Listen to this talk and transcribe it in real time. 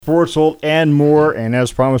Sports and more, and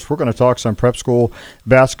as promised, we're going to talk some prep school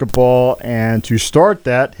basketball. And to start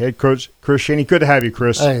that, head coach Chris Shaney. Good to have you,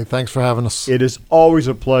 Chris. Hey, thanks for having us. It is always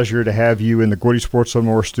a pleasure to have you in the Gordy Sports and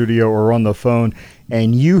More studio or on the phone.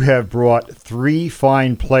 And you have brought three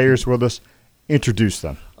fine players with us. Introduce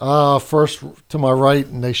them. First, to my right,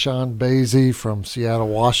 Nashawn Basie from Seattle,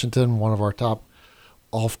 Washington, one of our top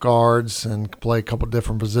off guards, and can play a couple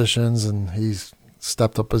different positions, and he's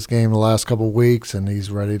stepped up his game the last couple of weeks, and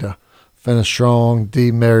he's ready to finish strong.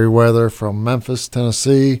 D. Merriweather from Memphis,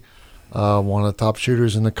 Tennessee, one of the top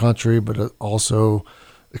shooters in the country, but also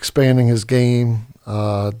expanding his game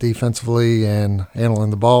defensively and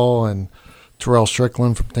handling the ball. And Terrell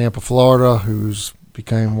Strickland from Tampa, Florida, who's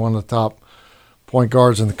became one of the top point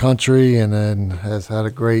guards in the country and then has had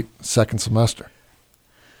a great second semester.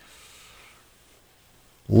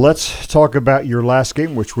 Let's talk about your last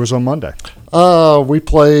game, which was on Monday. We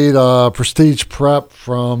played Prestige Prep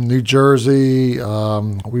from New Jersey. We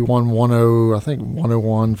won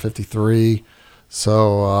 101-53.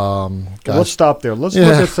 So, guys, let's stop there. Let's look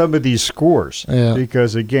at some of these scores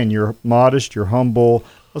because, again, you're modest, you're humble.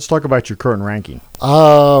 Let's talk about your current ranking.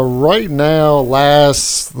 Right now, the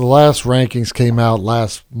last rankings came out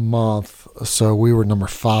last month, so we were number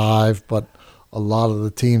 5, but a lot of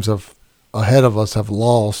the teams ahead of us have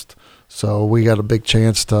lost, so we got a big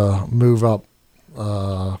chance to move up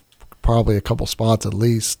probably a couple spots at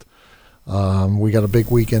least. We got a big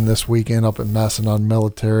weekend this weekend up at Macedon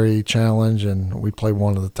Military Challenge, and we play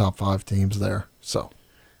one of the top 5 teams there. So,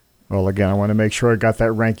 well, again, I want to make sure I got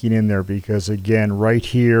that ranking in there because, again, right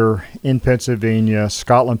here in Pennsylvania,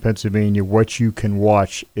 Scotland, Pennsylvania, what you can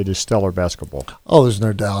watch, it is stellar basketball. Oh, there's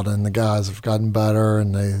no doubt, and the guys have gotten better,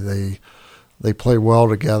 and they play well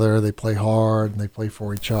together. They play hard, and they play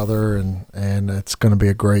for each other, and it's going to be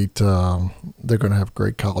a great they're going to have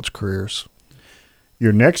great college careers.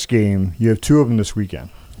 Your next game, you have 2 of them this weekend.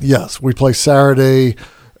 Yes, we play Saturday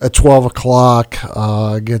at 12 o'clock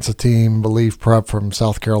against a team, Believe Prep from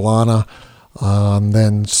South Carolina.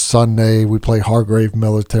 Then Sunday, we play Hargrave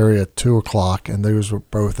Military at 2 o'clock, and those were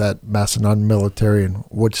both at Macedon Military in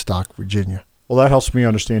Woodstock, Virginia. Well, that helps me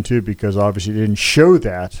understand, too, because obviously they didn't show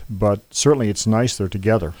that, but certainly it's nice they're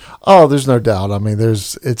together. Oh, there's no doubt. I mean,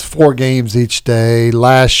 it's 4 games each day.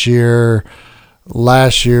 Last year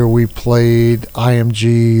we played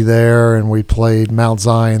IMG there, and we played Mount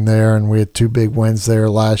Zion there, and we had 2 big wins there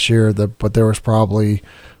last year. But there was probably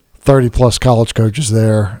 30-plus college coaches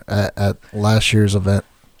there at last year's event.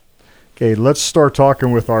 Okay, let's start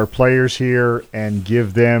talking with our players here and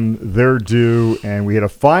give them their due. And we had a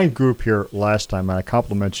fine group here last time, and I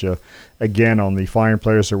compliment you again on the fine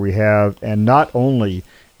players that we have. And not only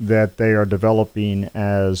that they are developing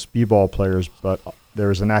as b-ball players, but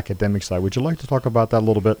there's an academic side. Would you like to talk about that a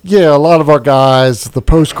little bit? Yeah, a lot of our guys, the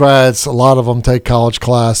post-grads, a lot of them take college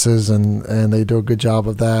classes, and they do a good job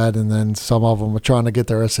of that. And then some of them are trying to get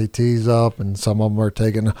their SATs up, and some of them are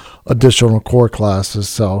taking additional core classes.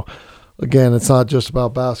 So, again, it's not just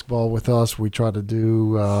about basketball with us. We try to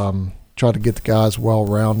get the guys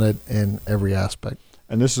well-rounded in every aspect.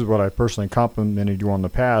 And this is what I personally complimented you on the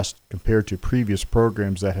past compared to previous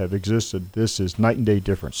programs that have existed. This is night and day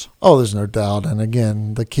difference. Oh, there's no doubt. And,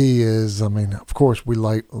 again, the key is, I mean, of course we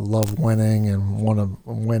love winning and want to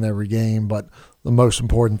win every game, but the most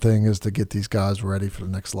important thing is to get these guys ready for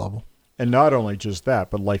the next level. And not only just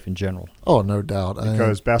that, but life in general. Oh, no doubt.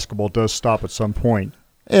 Because basketball does stop at some point.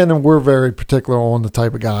 And we're very particular on the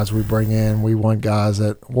type of guys we bring in. We want guys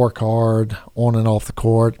that work hard on and off the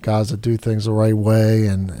court, guys that do things the right way,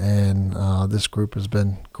 and this group has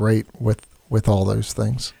been great with all those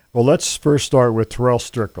things. Well, let's first start with Terrell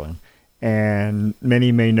Strickland. And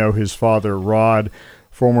many may know his father, Rod,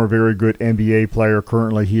 former very good NBA player.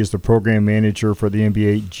 Currently, he is the program manager for the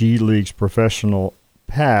NBA G League's professional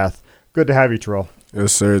path. Good to have you, Terrell.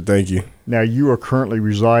 Yes, sir. Thank you. Now, you are currently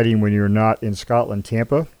residing when you're not in Scotland,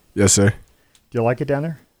 Tampa. Yes, sir. Do you like it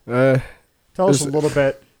down there? Tell us a little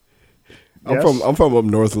bit. I'm from up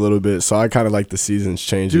north a little bit, so I kind of like the seasons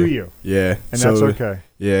changing. Do you? Yeah. And that's okay.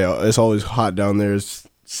 Yeah, it's always hot down there. It's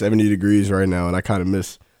 70 degrees right now, and I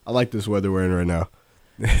like this weather we're in right now.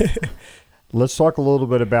 Let's talk a little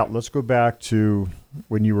bit about, let's go back to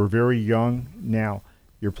when you were very young. Now,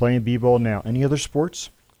 you're playing b-ball now. Any other sports?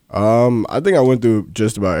 I think I went through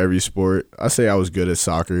just about every sport. I say I was good at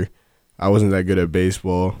soccer. I wasn't that good at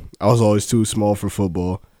baseball. I was always too small for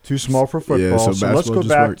football. Too small for football. Yeah, so let's go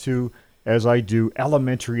back to, as I do,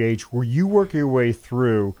 elementary age. Were you working your way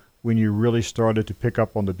through when you really started to pick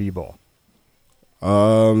up on the b-ball?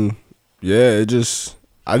 Yeah, I just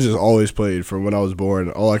always played from when I was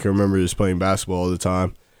born. All I can remember is playing basketball all the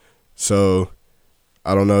time. So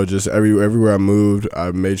I don't know, just everywhere I moved, I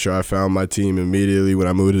made sure I found my team immediately when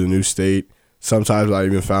I moved to the new state. Sometimes I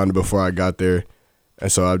even found it before I got there.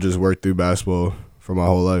 And so I've just worked through basketball for my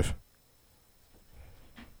whole life.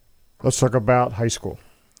 Let's talk about high school.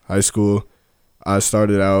 High school, I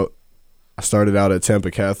started out at Tampa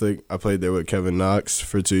Catholic. I played there with Kevin Knox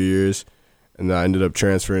for 2 years. And then I ended up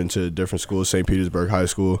transferring to a different school, St. Petersburg High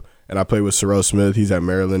School. And I played with Sorrell Smith. He's at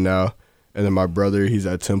Maryland now. And then my brother, he's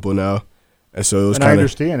at Temple now. And so it was kind of. I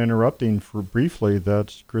understand, interrupting for briefly,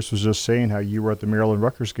 that Chris was just saying how you were at the Maryland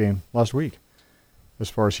Rutgers game last week, as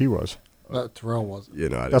far as he was. Terrell was. You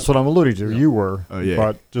know, that's what I'm alluding to. Yeah. You were. Oh, yeah.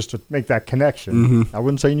 But just to make that connection, I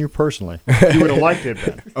wouldn't say you personally. You would have liked it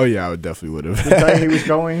then. Oh, yeah, I would definitely would have. Did tell you he was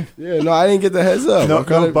going? Yeah, no, I didn't get the heads up.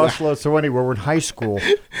 No bus load. So anyway, we're in high school.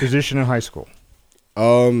 Position in high school.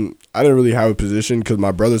 I didn't really have a position because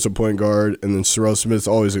my brother's a point guard, and then Sorrell Smith's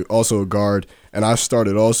also a guard, and I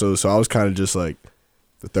started also, so I was kind of just like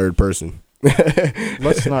the third person.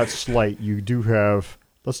 Let's not slight. You do have.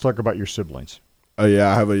 Let's talk about your siblings. Oh yeah,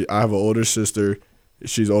 I have an older sister.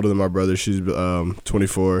 She's older than my brother. She's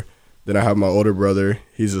 24. Then I have my older brother.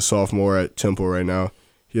 He's a sophomore at Temple right now.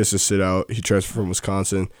 He has to sit out. He transferred from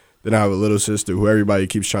Wisconsin. Then I have a little sister who everybody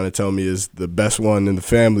keeps trying to tell me is the best one in the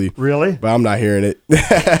family. Really? But I'm not hearing it.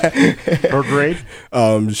 Her grade?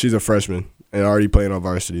 She's a freshman and already playing on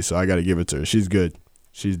varsity, so I got to give it to her. She's good.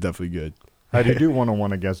 She's definitely good. How do you do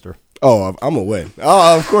one-on-one against her? Oh, I'm gonna win.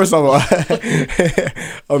 Oh, of course I'm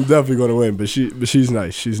definitely gonna win. But she's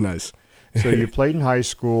nice. She's nice. So you played in high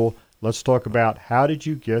school. Let's talk about how did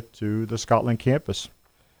you get to the Scotland campus?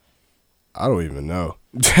 I don't even know.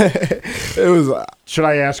 It was. Should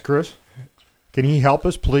I ask Chris? Can he help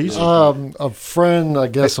us, please? A friend, I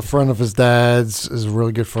guess a friend of his dad's is a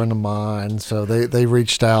really good friend of mine. So they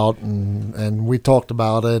reached out and we talked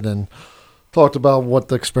about it and talked about what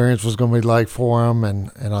the experience was going to be like for him.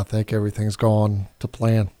 And I think everything's gone to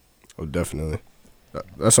plan. Oh, definitely.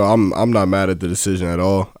 That's all. I'm not mad at the decision at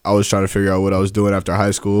all. I was trying to figure out what I was doing after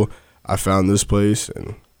high school. I found this place,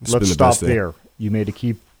 and it's Let's been the stop best thing. there. You made a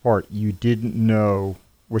key part. You didn't know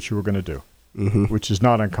what you were going to do, which is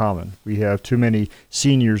not uncommon. We have too many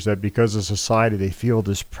seniors that because of society, they feel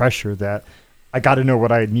this pressure that I got to know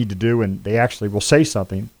what I need to do, and they actually will say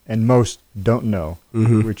something, and most don't know,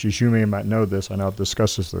 which is, you may not know this. I know I've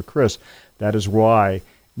discussed this with Chris. That is why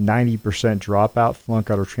 90% dropout, flunk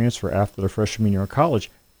out, or transfer after their freshman year in college,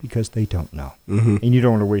 because they don't know. And you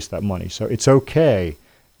don't want to waste that money. So it's okay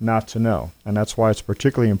not to know. And that's why it's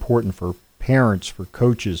particularly important for parents, for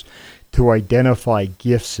coaches, to identify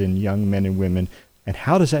gifts in young men and women, and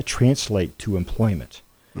how does that translate to employment?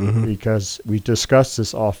 Because we discussed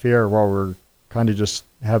this off air while we're kind of just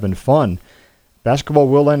having fun. Basketball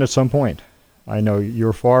will end at some point. I know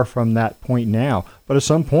you're far from that point now, but at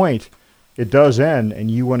some point it does end, and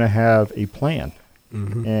you want to have a plan.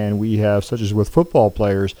 And we have, such as with football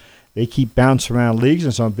players, they keep bouncing around leagues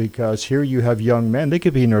and something because here you have young men, they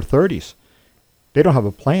could be in their 30s. They don't have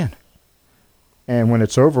a plan. And when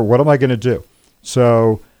it's over, what am I going to do?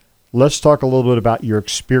 So let's talk a little bit about your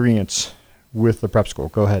experience with the prep school.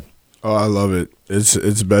 Go ahead. Oh, I love it. It's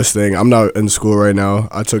the best thing. I'm not in school right now.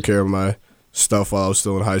 I took care of my stuff while I was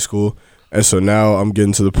still in high school. And so now I'm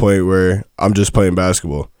getting to the point where I'm just playing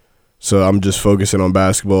basketball. So I'm just focusing on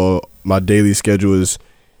basketball. My daily schedule is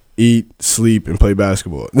eat, sleep, and play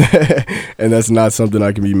basketball. And that's not something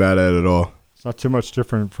I can be mad at all. It's not too much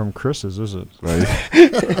different from Chris's, is it? Right.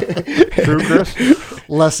 True, Chris?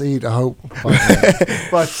 Less eat, I hope. But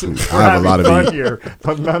we're having fun here.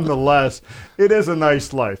 But nonetheless, it is a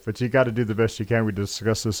nice life. But you got to do the best you can. We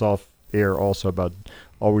discussed this off air also about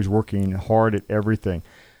always working hard at everything.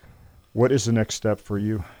 What is the next step for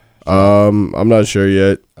you? I'm not sure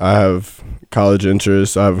yet. I have college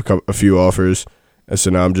interests. I have a few offers. And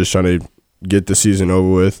so now I'm just trying to get the season over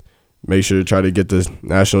with, make sure to try to get the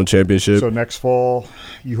national championship. So next fall,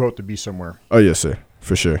 you hope to be somewhere. Oh, yes, sir,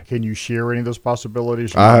 for sure. Can you share any of those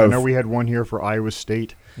possibilities? I know we had one here for Iowa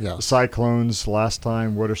State. Yeah. The Cyclones last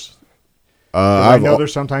time. What are? I know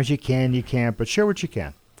there's sometimes you can, you can't, but share what you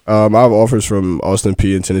can. I have offers from Austin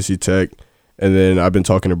Peay and Tennessee Tech, and then I've been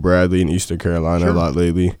talking to Bradley in Eastern Carolina a lot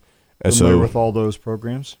lately. And Familiar so with all those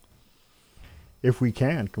programs? If we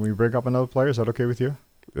can we bring up another player? Is that okay with you?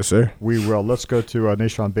 Yes, sir. We will. Let's go to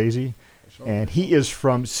Nashawn Basie, and he is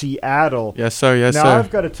from Seattle. Yes, sir. Yes, now, sir. I've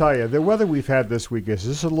got to tell you, the weather we've had this week, is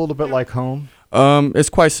this a little bit like home? It's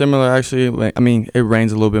quite similar, actually. I mean, it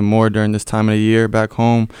rains a little bit more during this time of the year back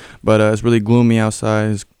home, but it's really gloomy outside.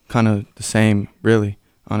 It's kind of the same, really,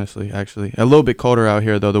 honestly, actually. A little bit colder out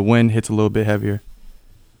here, though. The wind hits a little bit heavier.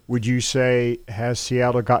 would you say has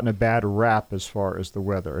Seattle gotten a bad rap as far as the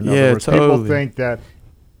weather? In Yeah, other words, totally. people think that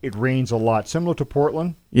it rains a lot, similar to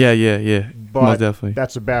Portland. Yeah. But Most definitely.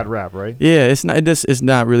 that's a bad rap, right? Yeah, it's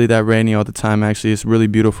not really that rainy all the time. Actually, it's really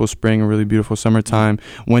beautiful spring and really beautiful summertime.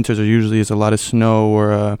 Winters are usually it's a lot of snow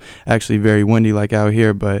or actually very windy like out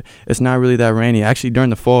here, but it's not really that rainy. Actually, during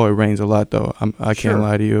the fall it rains a lot though. I Sure. can't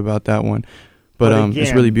lie to you about that one. But again,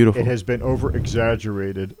 it's really beautiful. It has been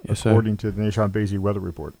over-exaggerated Yes, sir. according to the Nashon Basie weather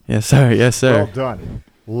report. Yes, sir. Yes, sir. Well done.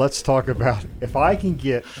 Let's talk about if I can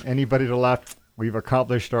get anybody to laugh, we've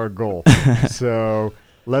accomplished our goal. So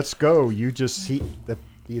let's go. You just see the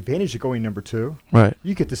advantage of going number 2. Right.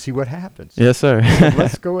 You get to see what happens. Yes, sir. So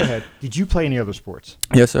let's go ahead. Did you play any other sports?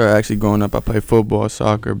 Yes, sir. Actually, growing up, I played football,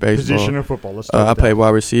 soccer, baseball. Position of football. Let's start I with played that. wide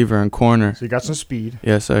receiver and corner. So you got some speed.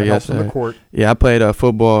 Yes, sir. That Yes, helps on sir. the court. Yeah, I played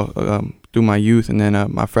football through my youth and then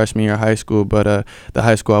my freshman year of high school. But the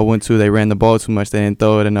high school I went to, they ran the ball too much. They didn't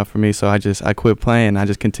throw it enough for me, so I quit playing. I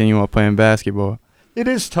just continued on playing basketball. It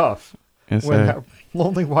is tough Yes, when sir.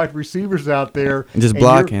 lonely wide receivers out there Just and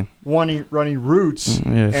blocking. you're running routes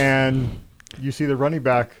Yes. and you see the running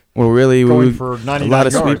back Well, really, going for 99 a lot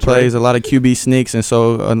of yards, sweep plays, right? a lot of QB sneaks, and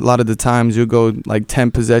so a lot of the times you'll go like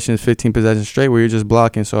 10 possessions, 15 possessions straight where you're just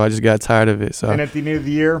blocking. So I just got tired of it. So And at the end of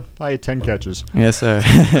the year, I had 10 catches. yes, sir.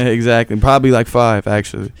 Exactly. Probably like 5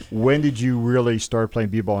 actually. When did you really start playing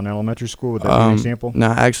b-ball in elementary school? Would that be an example? No,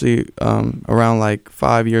 actually, around like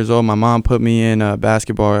 5 years old, my mom put me in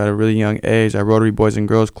basketball at a really young age at Rotary Boys and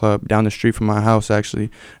Girls Club down the street from my house,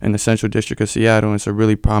 actually, in the Central District of Seattle. And it's a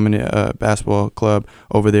really prominent basketball club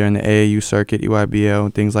over there in the AAU circuit, EYBL,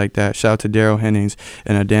 and things like that. Shout out to Daryl Hennings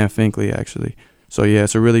and Dan Finkley, actually. So, yeah,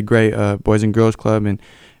 it's a really great Boys and Girls Club, and,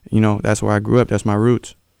 that's where I grew up. That's my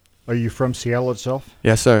roots. Are you from Seattle itself?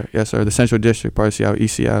 Yes, sir. Yes, sir. The Central District, part of Seattle,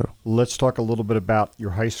 East Seattle. Let's talk a little bit about your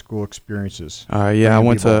high school experiences. Yeah, I Playing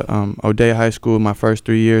went to O'Dea High School. My first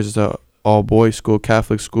 3 years is a all-boys school,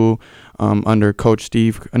 Catholic school, under Coach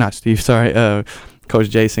Coach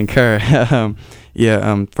Jason Kerr.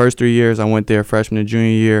 First 3 years I went there, freshman and junior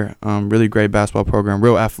year. Really great basketball program,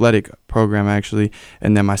 real athletic program actually.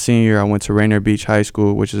 And then my senior year I went to Rainier Beach High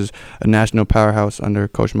School, which is a national powerhouse under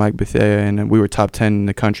Coach Mike Bethea, and we were top 10 in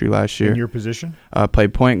the country last year. In your position?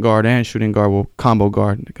 Played point guard and shooting guard, well, combo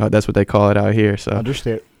guard. That's what they call it out here. So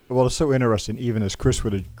Understand. Well, it's so interesting, even as Chris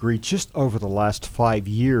would agree, just over the last 5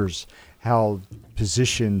 years, how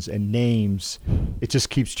positions and names, it just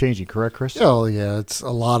keeps changing, correct, Chris? Oh, yeah, it's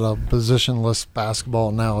a lot of positionless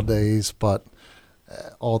basketball nowadays, but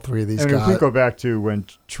all three of these And guys. if we go back to when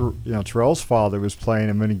Terrell's father was playing,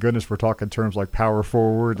 and many goodness, we're talking terms like power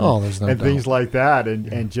forward and, there's no and doubt. things like that.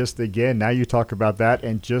 And just, again, now you talk about that,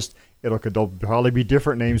 and just there'll probably be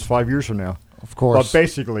different names 5 years from now. Of course. But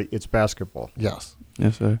basically, it's basketball. Yes.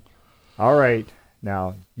 yes, sir. All right.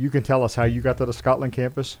 Now, you can tell us how you got to the Scotland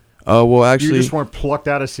campus? Well, actually, You just weren't plucked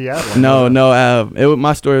out of Seattle. no.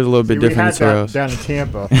 My story was a little bit We different had than that Terrell's. down in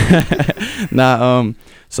Tampa.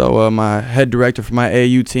 So my head director for my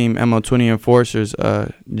AAU team, ML20 Enforcers,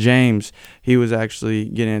 James, he was actually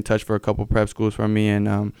getting in touch for a couple prep schools for me,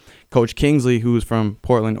 and Coach Kingsley, who's from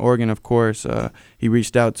Portland, Oregon, of course, he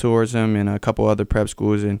reached out towards him and a couple other prep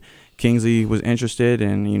schools, and Kingsley was interested,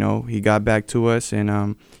 and he got back to us,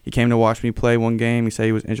 and he came to watch me play one game. He said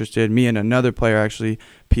he was interested. Me and another player, actually,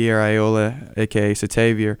 Pierre Iola, aka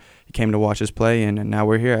Satavier, he came to watch us play, and now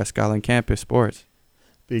we're here at Scotland Campus Sports.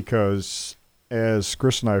 Because as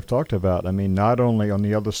Chris and I have talked about, I mean, not only on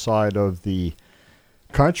the other side of the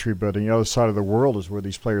country, but on the other side of the world is where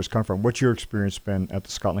these players come from. What's your experience been at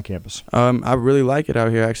the Scotland campus? I really like it out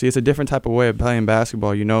here, actually. It's a different type of way of playing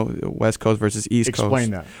basketball, West Coast versus East Coast.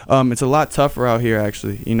 Explain that. It's a lot tougher out here,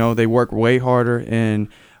 actually. They work way harder, and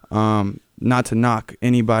not to knock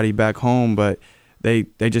anybody back home, but they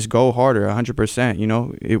just go harder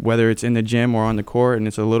 100%, whether it's in the gym or on the court, and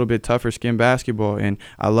it's a little bit tougher skin basketball, and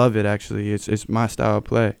I love it, actually. It's my style of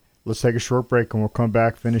play. Let's take a short break, and we'll come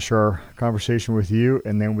back, finish our conversation with you,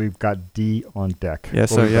 and then we've got D on deck.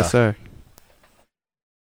 Yes, We'll sir. be Yes, back. sir.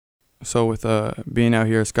 So with being out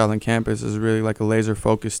here at Scotland campus is really like a laser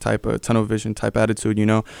focused type of tunnel vision type attitude,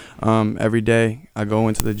 Every day I go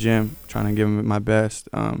into the gym trying to give them my best.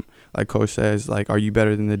 Like Coach says, like, are you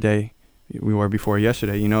better than the day we were before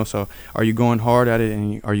yesterday, So are you going hard at it,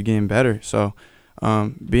 and are you getting better? So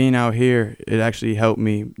being out here, it actually helped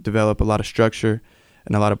me develop a lot of structure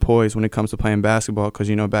and a lot of poise when it comes to playing basketball, because,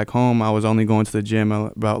 back home I was only going to the gym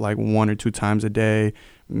about like 1 or 2 times a day,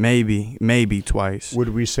 maybe twice. Would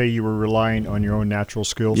we say you were relying on your own natural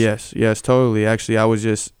skills? Yes, totally. Actually, I was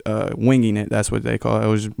just winging it. That's what they call it. I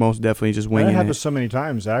was most definitely just winging That happens it. so many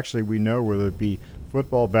times. Actually, we know, whether it be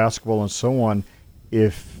football, basketball, and so on,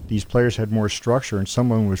 if these players had more structure and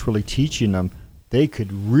someone was really teaching them, they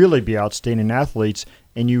could really be outstanding athletes.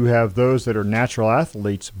 And you have those that are natural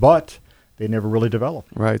athletes, but they never really develop.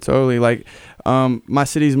 Right, totally. Like, my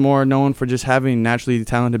city's more known for just having naturally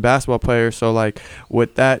talented basketball players. So, like,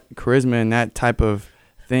 with that charisma and that type of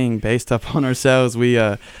thing based up on ourselves, we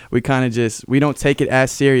kind of just, we don't take it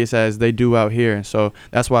as serious as they do out here. And so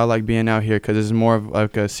that's why I like being out here, because it's more of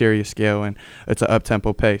like a serious scale and it's an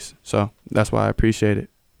up-tempo pace. So that's why I appreciate it.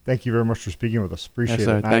 Thank you very much for speaking with us. Appreciate Yes,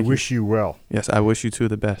 sir. it. I Thank you. wish you well. Yes, I wish you two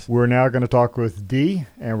the best. We're now going to talk with Dee,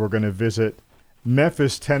 and we're going to visit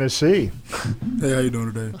Memphis, Tennessee, Hey, how you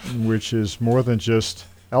doing today? which is more than just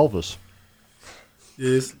Elvis.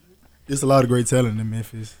 Yeah, it's a lot of great talent in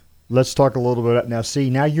Memphis. Let's talk a little bit. Now, see,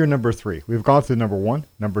 now you're number 3. We've gone through number 1,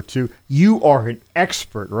 number 2. You are an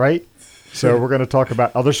expert, right? So we're going to talk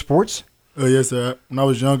about other sports. Oh yes, sir. When I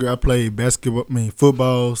was younger, I played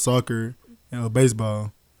football, soccer, and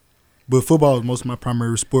baseball. But football was most of my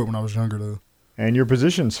primary sport when I was younger, though. And your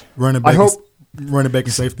positions. Running back, I hope. running back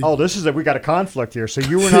and safety. Oh, this is that we got a conflict here. So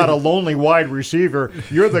you were not a lonely wide receiver.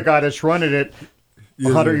 You're the guy that's running it Yes,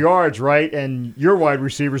 100 sir. yards, right? And your wide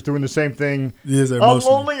receiver's doing the same thing. Yes, sir. I'm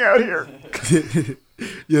mostly. lonely out here.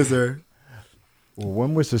 Yes, sir. Well,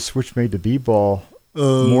 when was the switch made to b-ball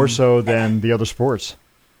more so than the other sports?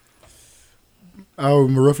 I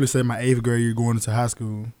would roughly say my 8th grade year going into high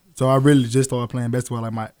school. So I really just started playing basketball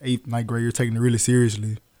like my 8th, 9th grade year, taking it really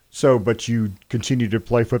seriously. So, but you continued to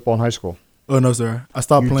play football in high school. Oh, no, sir. I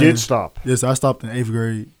stopped You playing. did stop. Yes, I stopped in 8th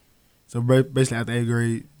grade. So basically after 8th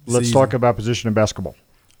grade Let's season. talk about position in basketball.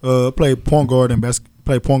 I played point guard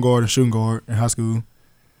and shooting guard in high school.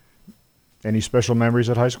 Any special memories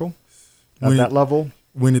at high school? At Winning- that level?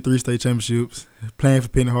 Winning 3 state championships, playing for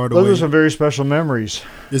Penny Hardaway. Those are some very special memories.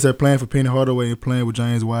 Yes, sir. Playing for Penny Hardaway and playing with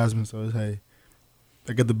James Wiseman. So, hey,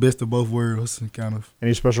 I got the best of both worlds, kind of.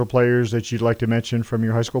 Any special players that you'd like to mention from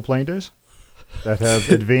your high school playing days that have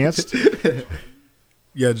advanced?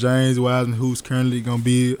 Yeah, James Wiseman, who's currently going to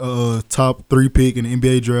be a top 3 pick in the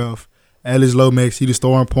NBA draft. Alex Lomax, he's the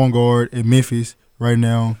starting point guard at Memphis right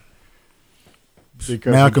now. Because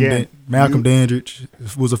Malcolm Dandridge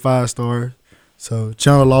was a 5-star. So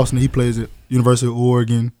Chandler Lawson, he plays at University of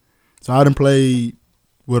Oregon. So I done played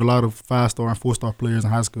with a lot of 5-star and 4-star players in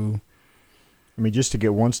high school. I mean, just to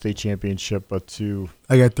get one state championship, but to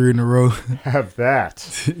I got 3 in a row. have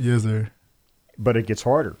that, Yes, sir. but it gets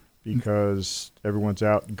harder because everyone's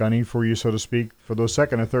out gunning for you, so to speak. For those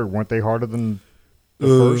second and third, weren't they harder than the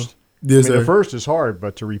first? Yes, I mean, sir. the first is hard,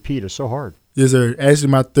 but to repeat is so hard. Yes, sir. Actually,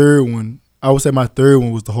 my third one, I would say my third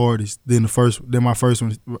one was the hardest. Then my first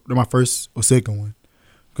or second one.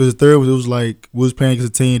 Because the third one, it was like we was playing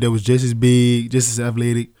against a team that was just as big, just as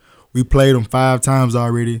athletic. We played them 5 times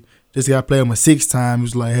already. Just got to play them a 6th time. It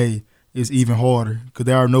was like, hey, it's even harder because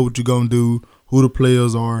they already know what you're gonna do, who the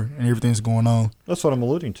players are, and everything's going on. That's what I'm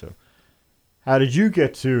alluding to. How did you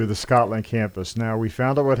get to the Scotland campus? Now, we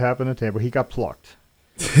found out what happened in Tampa. He got plucked.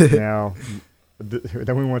 Now,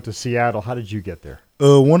 then we went to Seattle. How did you get there?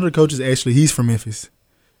 One of the coaches actually, he's from Memphis.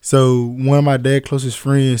 So one of my dad's closest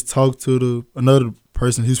friends talked to another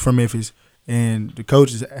person who's from Memphis, and the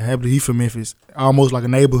coach is happy he's from Memphis, almost like a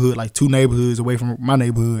neighborhood, like 2 neighborhoods away from my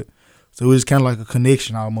neighborhood. So it was kind of like a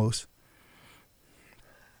connection almost.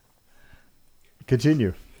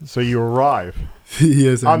 Continue. So you arrive.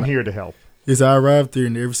 Yes, I'm here to help. Yes, I arrived there,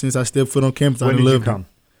 and ever since I stepped foot on campus, When I did you loved come?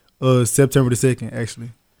 it. September the 2nd, actually.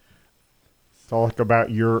 Talk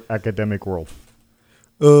about your academic world.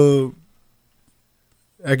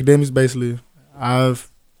 Academics, basically,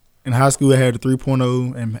 in high school I had a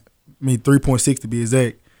 3.0 and 3.6 to be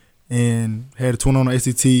exact, and had a 20 on the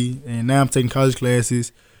ACT, and now I'm taking college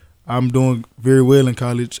classes. I'm doing very well in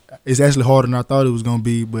college. It's actually harder than I thought it was gonna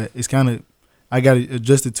be, but it's kind of I got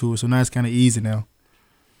adjusted to it, so now it's kind of easy now.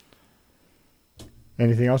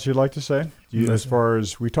 Anything else you'd like to say? No, As sir. far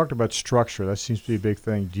as we talked about structure, that seems to be a big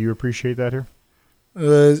thing. Do you appreciate that here?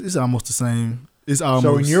 It's almost the same. It's almost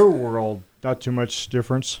So in your world, not too much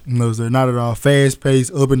difference. no, sir, not at all. Fast pace,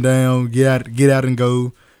 up and down, get out and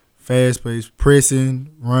go. Fast pace,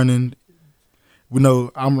 pressing, running. We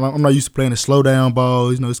know I'm not used to playing a slow down ball.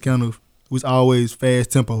 It's kind of it was always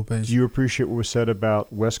fast tempo pace. Do you appreciate what was said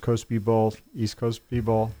about West Coast b-ball, East Coast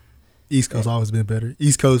b-ball? East Coast always been better.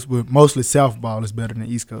 East Coast, but mostly South ball is better than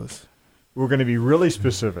East Coast. We're going to be really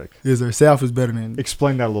specific. Yes, sir. South is better than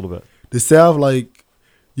Explain that a little bit. the South. Like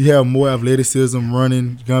you have more athleticism,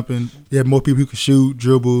 running, jumping. You have more people who can shoot,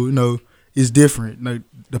 dribble. It's different. Like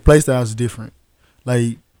the play style is different.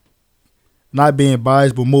 Like not being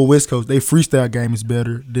biased, but more West Coast, they freestyle game is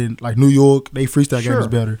better than like New York. They freestyle game is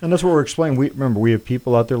better. And that's what we're explaining. We have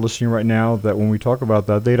people out there listening right now that when we talk about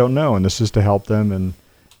that, they don't know, and this is to help them. And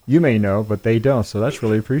you may know, but they don't. So that's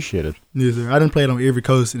really appreciated. Yes, sir. I didn't play it on every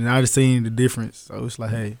coast, and I just seen the difference. So it's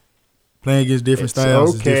like, hey, playing against different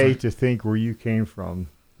styles. It's okay is different. to think where you came from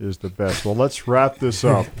is the best. Well, let's wrap this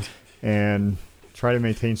up and try to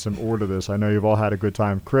maintain some order to this. I know you've all had a good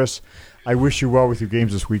time. Chris, I wish you well with your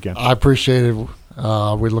games this weekend. I appreciate it.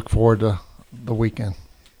 We look forward to the weekend.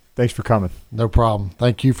 Thanks for coming. No problem.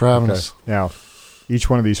 Thank you for having us. Now, each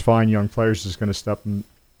one of these fine young players is going to step and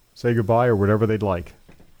say goodbye or whatever they'd like.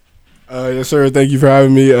 Yes, sir. Thank you for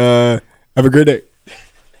having me. Have a great day.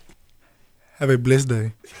 Have a blessed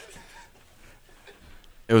day.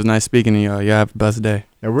 It was nice speaking to y'all. You have the best day.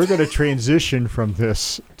 Now, we're going to transition from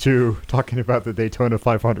this to talking about the Daytona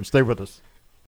 500. Stay with us.